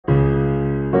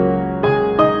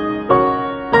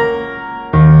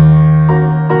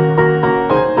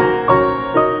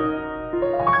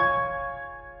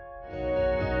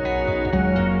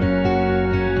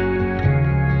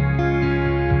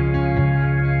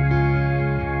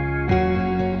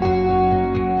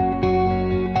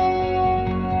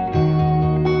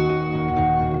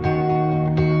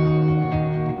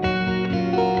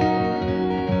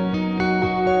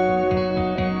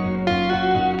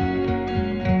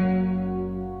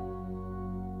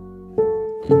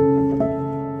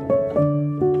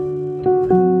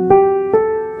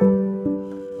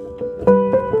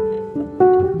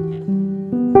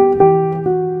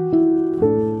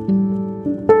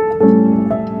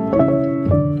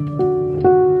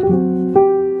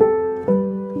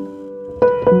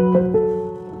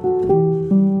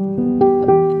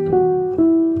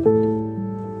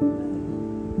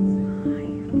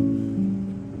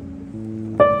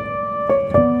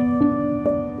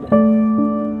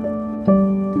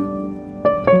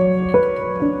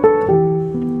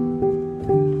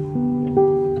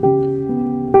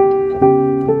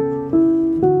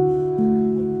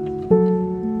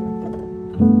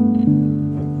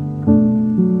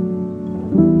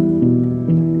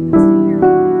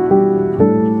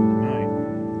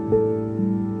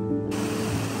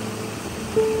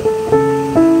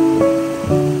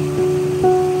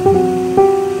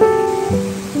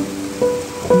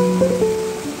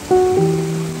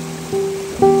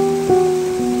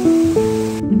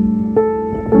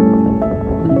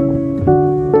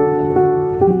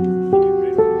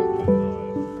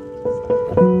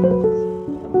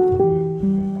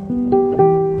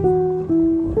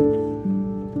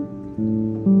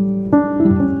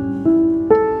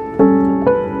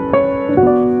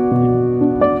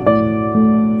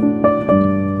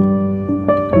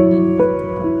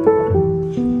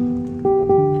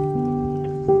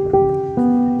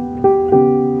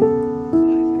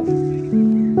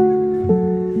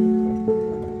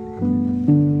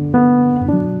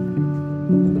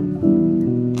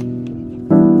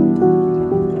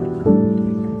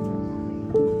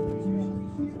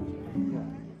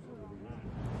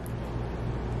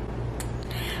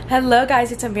Hello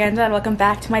guys, it's Amanda and welcome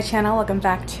back to my channel. Welcome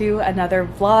back to another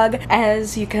vlog.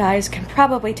 As you guys can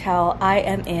probably tell, I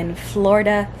am in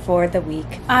Florida for the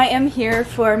week. I am here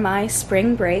for my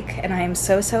spring break and I am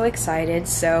so excited.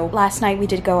 So last night we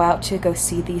did go out to go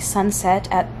see the sunset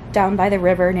down by the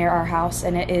river near our house,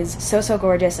 and it is so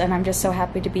gorgeous, and I'm just so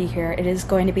happy to be here. It is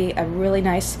going to be a really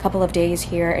nice couple of days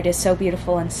here. It is so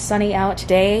beautiful and sunny out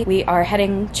today. We are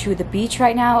heading to the beach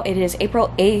right now. It is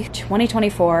April 8th,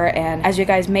 2024, and as you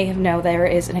guys may have known, there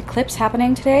is an eclipse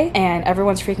happening today and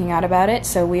everyone's freaking out about it.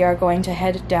 So we are going to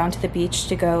head down to the beach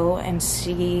to go and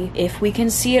see if we can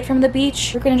see it from the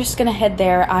beach. We're just gonna head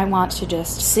there. I want to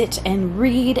just sit and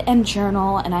read and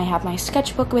journal, and I have my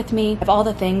sketchbook with me of all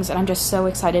the things, and I'm just so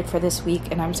excited for this week,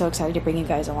 and I'm so excited to bring you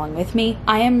guys along with me.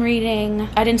 I am reading,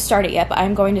 I didn't start it yet, but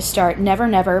I'm going to start Never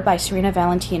Never by Serena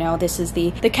Valentino. This is the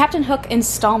Captain Hook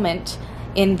installment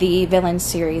in the Villains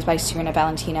series by Serena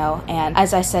Valentino, and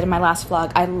as I said in my last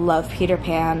vlog, I love Peter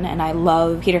Pan, and I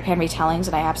love Peter Pan retellings,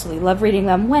 and I absolutely love reading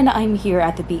them when I'm here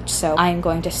at the beach. So I'm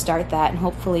going to start that and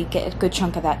hopefully get a good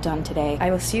chunk of that done today.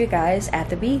 I will see you guys at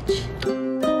the beach.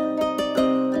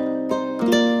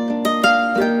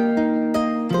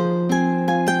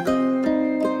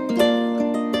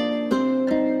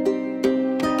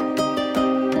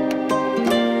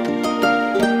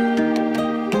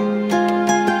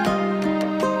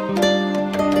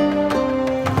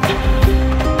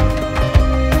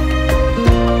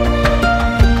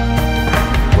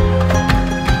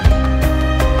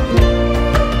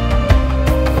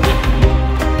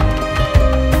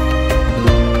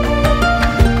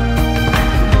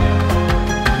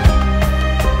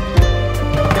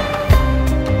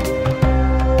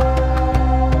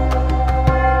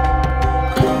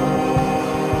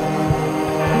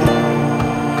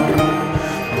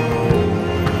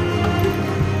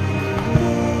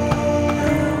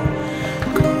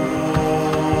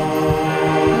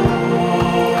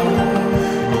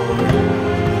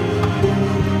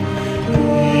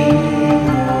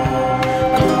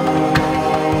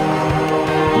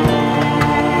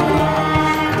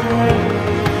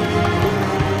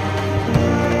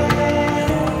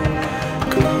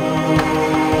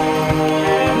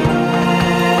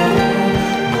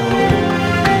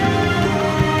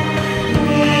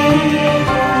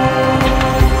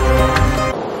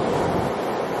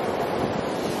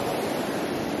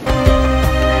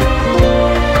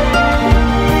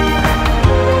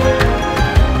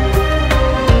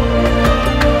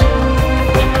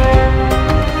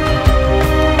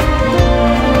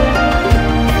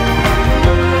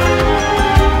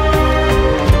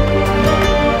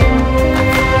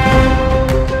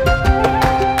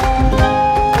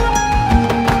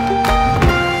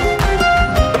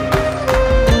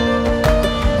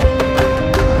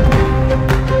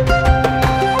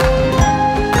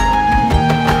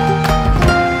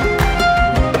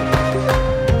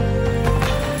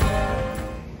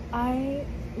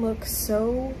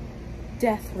 So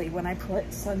deathly when I put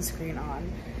sunscreen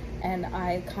on, and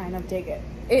I kind of dig it.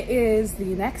 It is the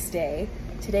next day.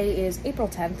 Today is April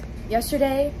 10th.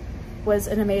 Yesterday was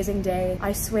an amazing day.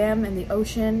 I swam in the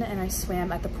ocean and I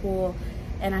swam at the pool,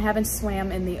 and I haven't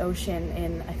swam in the ocean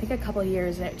in I think a couple of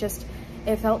years, and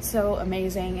it felt so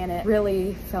amazing, and it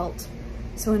really felt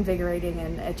so invigorating,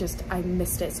 and I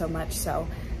missed it so much, so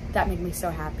that made me so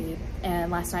happy.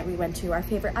 And last night we went to our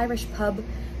favorite Irish pub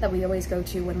that we always go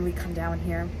to when we come down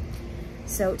here.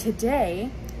 So today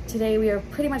we are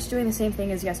pretty much doing the same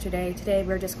thing as yesterday. Today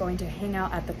we're just going to hang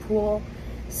out at the pool,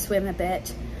 swim a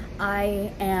bit.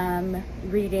 I am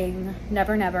reading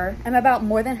Never Never. I'm about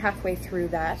more than halfway through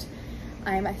that.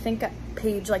 I think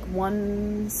page like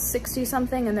 160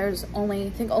 something, and there's only, I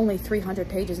think only 300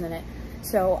 pages in it.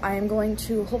 So I am going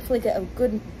to hopefully get a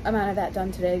good amount of that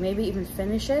done today, maybe even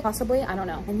finish it, possibly, I don't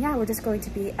know. And yeah, we're just going to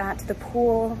be at the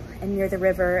pool and near the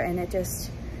river, and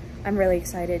I'm really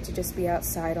excited to just be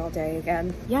outside all day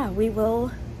again. Yeah, we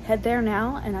will head there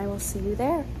now, and I will see you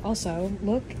there. Also,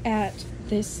 look at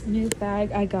this new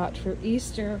bag I got for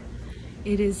Easter.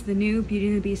 It is the new Beauty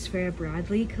and the Beast Freya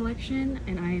Bradley collection,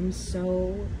 and I am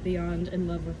so beyond in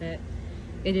love with it.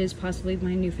 It is possibly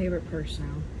my new favorite purse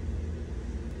now.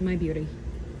 My beauty.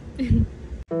 Oh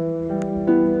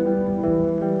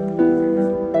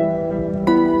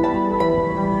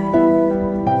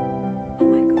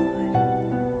my god.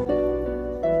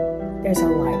 There's a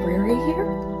library here?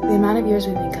 The amount of years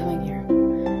we've been coming here,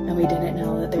 and we didn't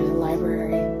know that there's a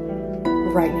library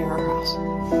right near our house.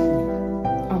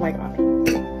 Oh my god.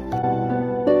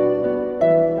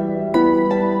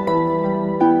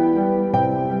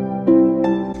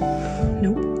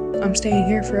 Nope, I'm staying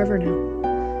here forever now.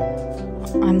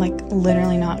 I'm like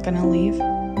literally not gonna leave.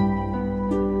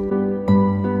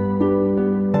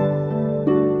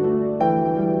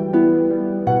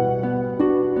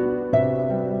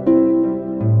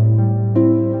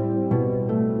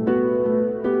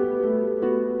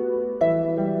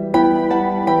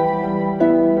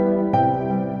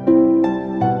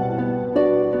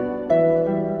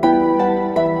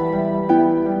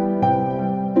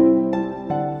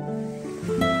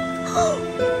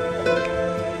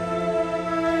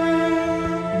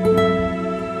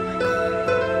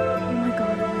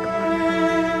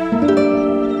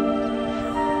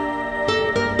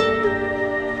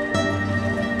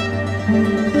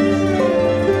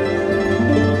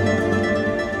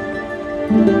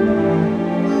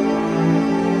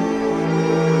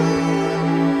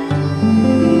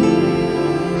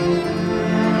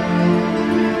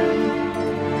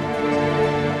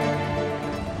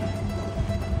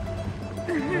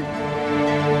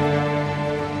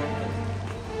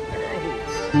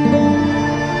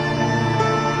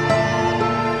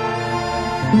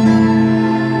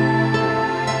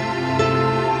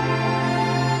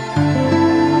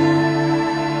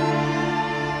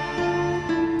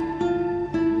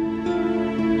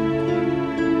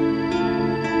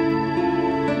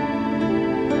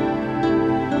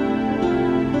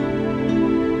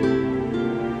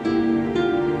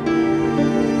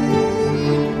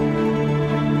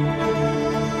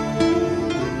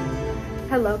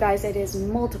 Hello guys, it is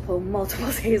multiple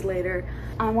days later.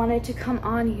 I wanted to come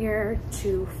on here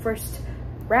to first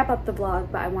wrap up the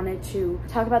vlog, but I wanted to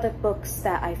talk about the books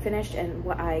that I finished and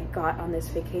what I got on this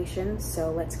vacation,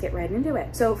 so let's get right into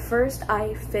it. So first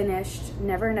I finished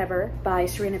Never Never by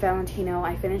Serena Valentino.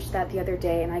 I finished that the other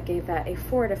day and I gave that a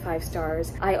 4 out of 5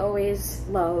 stars. I always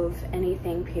love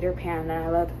anything Peter Pan, and I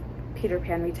love Peter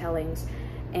Pan retellings.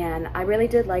 And I really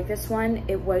did like this one.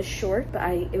 It was short, but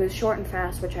it was short and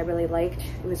fast, which I really liked.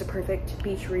 It was a perfect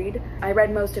beach read. I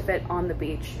read most of it on the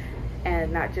beach,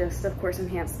 and that just, of course,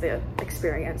 enhanced the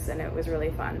experience, and it was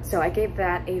really fun. So I gave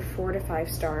that a 4 to 5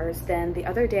 stars. Then the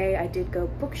other day I did go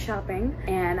book shopping,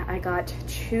 and I got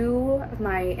 2 of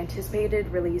my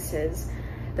anticipated releases.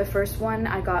 The first one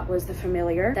I got was The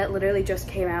Familiar. That literally just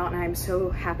came out, and I'm so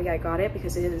happy I got it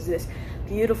because it is this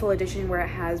beautiful edition where it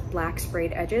has black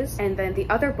sprayed edges. And then the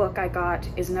other book I got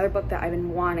is another book that I've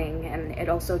been wanting, and it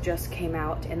also just came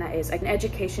out, and that is An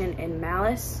Education in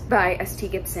Malice by S.T.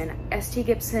 Gibson. S.T.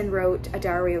 Gibson wrote A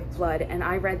Diary of Blood, and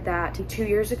I read that 2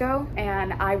 years ago,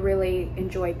 and I really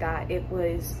enjoyed that. It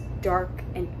was dark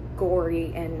and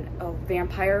gory and a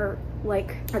vampire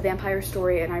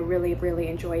story, and I really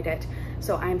enjoyed it.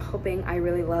 So I'm hoping I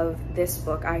really love this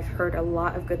book. I've heard a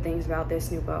lot of good things about this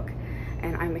new book,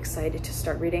 and I'm excited to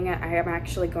start reading it. I am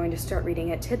actually going to start reading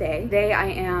it today. Today I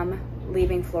am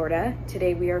leaving Florida.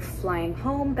 Today we are flying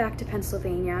home back to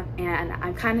Pennsylvania, and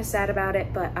I'm kind of sad about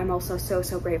it, but I'm also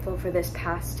so grateful for this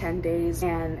past 10 days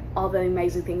and all the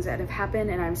amazing things that have happened,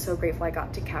 and I'm so grateful I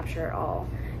got to capture it all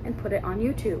and put it on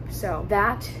YouTube. So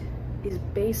that is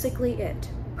basically it.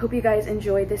 Hope you guys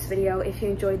enjoyed this video. If you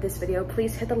enjoyed this video,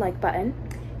 please hit the like button,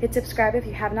 hit subscribe if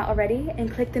you have not already,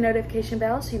 and click the notification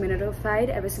bell so you'll be notified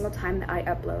every single time that I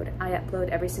upload. I upload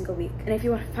every single week. And if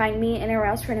you want to find me anywhere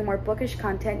else for any more bookish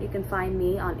content, you can find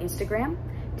me on Instagram,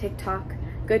 TikTok,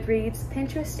 GoodReads,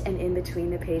 Pinterest, and in between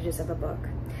the pages of a book.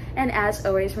 And as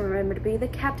always, remember to be the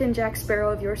Captain Jack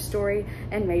Sparrow of your story,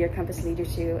 and may your compass lead you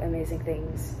to amazing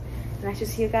things. And I shall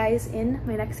see you guys in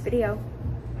my next video.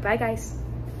 Bye guys.